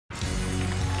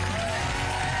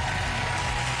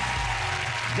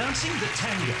Dancing the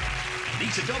Tango,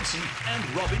 Anita Dobson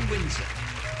and Robin Windsor.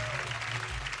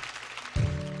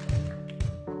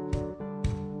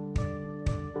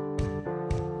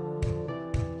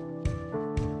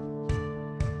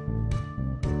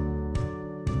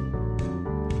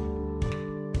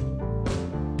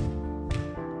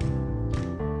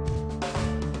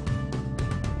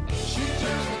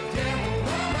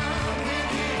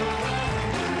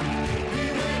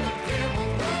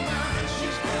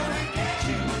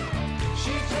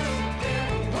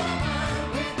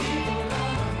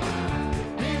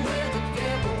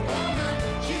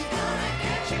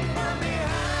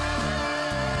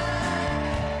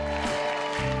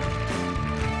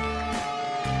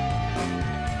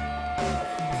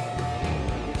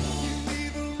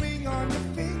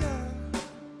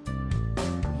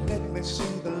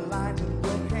 See the light in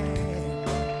your hand.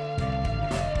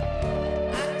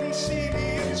 I can see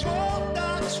the tall,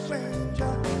 dark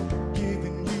stranger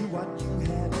giving you what you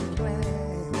had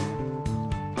planned.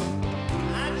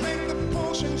 I drank the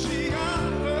potion she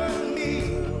offered me.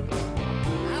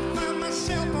 I found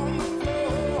myself on the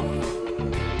floor.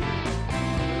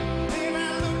 Then I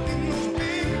looked in those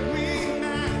big green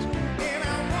eyes, and I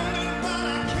wondered what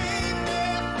I came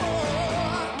there for.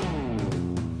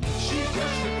 She's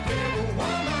just a devil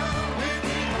woman with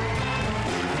evil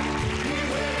love.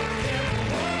 Beware the devil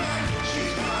woman,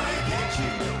 she's gonna get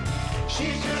you.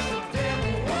 She's just a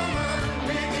devil woman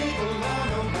with evil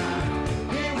love.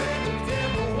 Beware the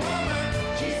devil woman,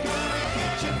 she's gonna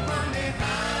get you from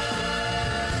behind.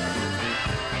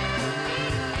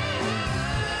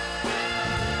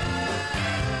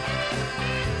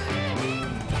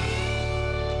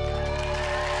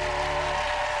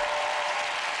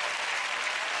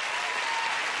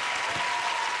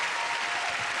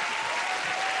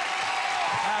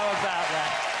 How about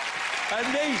that?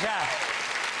 Anita!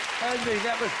 Anita,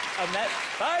 that was... And that...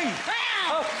 Hey!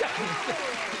 Oh,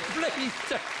 please,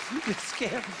 don't. You're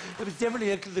scared. It was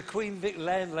definitely... The Queen Vic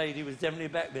landlady was definitely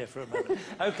back there for a moment.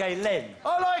 OK, Len.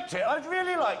 I liked it. I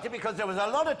really liked it because there was a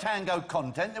lot of tango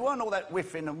content. There weren't all that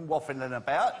whiffing and waffling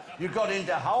about. You got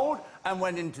into hold and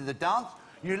went into the dance.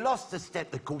 You lost the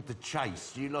step they called the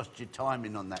chase. You lost your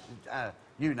timing on that.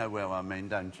 You know where I mean,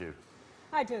 don't you?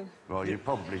 I do. Well, you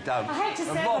probably don't. I hate to say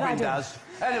and it, but I Robin do. does.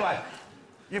 Anyway,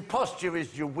 your posture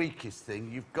is your weakest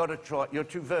thing. You've got to try... You're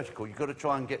too vertical. You've got to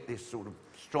try and get this sort of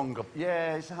stronger...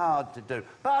 Yeah, it's hard to do.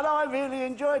 But I really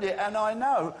enjoyed it, and I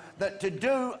know that to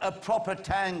do a proper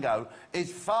tango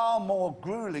is far more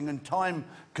gruelling and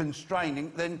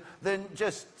time-constraining than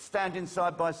just standing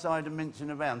side by side and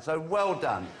mincing around. So, well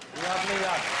done. Lovely,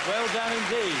 well done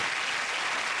indeed.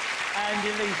 And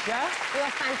Alicia? You're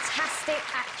a fantastic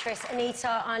actress,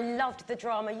 Anita. I loved the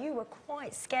drama. You were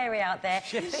quite scary out there.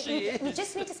 Yes, but you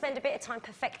just need to spend a bit of time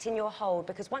perfecting your hold,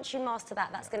 because once you master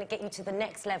that, that's going to get you to the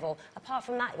next level. Apart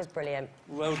from that, it was brilliant.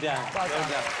 Well done. Well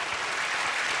done.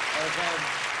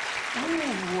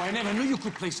 Oh, I never knew you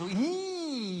could play so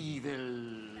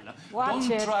evil. Watch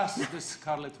Don't it. trust the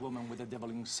Scarlet Woman with the devil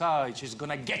inside. She's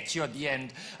gonna get you at the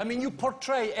end. I mean, you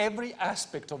portray every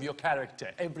aspect of your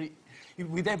character,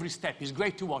 with every step. It's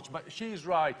great to watch, but she's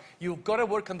right. You've got to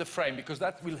work on the frame, because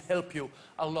that will help you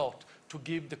a lot to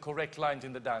give the correct lines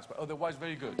in the dance. But otherwise,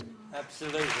 very good.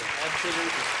 Absolutely,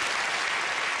 absolutely.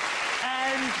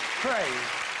 And Craig.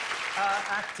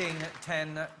 Acting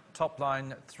 10, top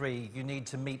line 3. You need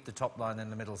to meet the top line in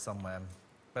the middle somewhere.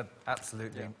 But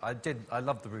absolutely, yeah. I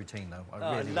love the routine though.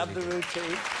 I really love do. the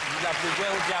routine. Lovely,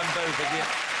 well done both of you.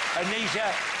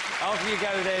 Anita, off you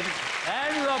go then.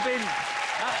 And Robin,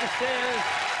 up the stairs.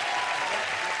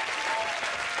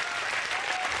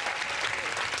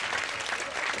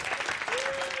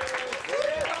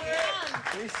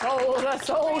 We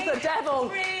sold the devil.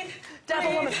 Breathe.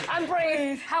 Devil woman. And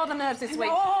breathe. How are the nerves this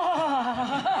week?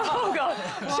 Oh, God.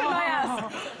 Shouldn't I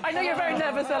ask? I know you're very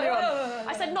nervous earlier on.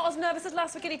 I said not as nervous as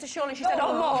last week, Anita, surely. She said,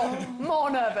 more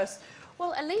nervous.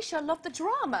 Well, Alicia loved the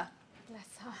drama.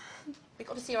 Bless her. We've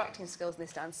got to see your acting skills in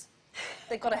this dance.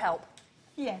 They've got to help.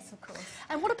 Yes, of course.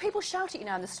 And what do people shout at you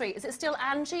now in the street? Is it still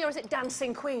Angie or is it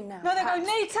Dancing Queen now? No, they go,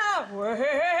 Nita!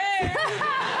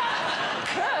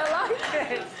 I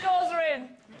like it. Scores are in.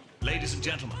 Ladies and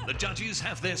gentlemen, the judges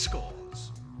have their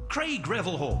scores. Craig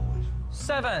Revelhall.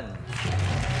 7.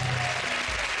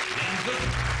 James Good.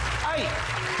 8.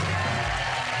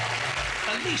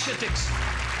 Alicia Dixon.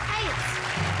 8.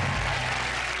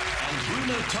 And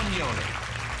Bruno Tognoli.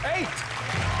 8.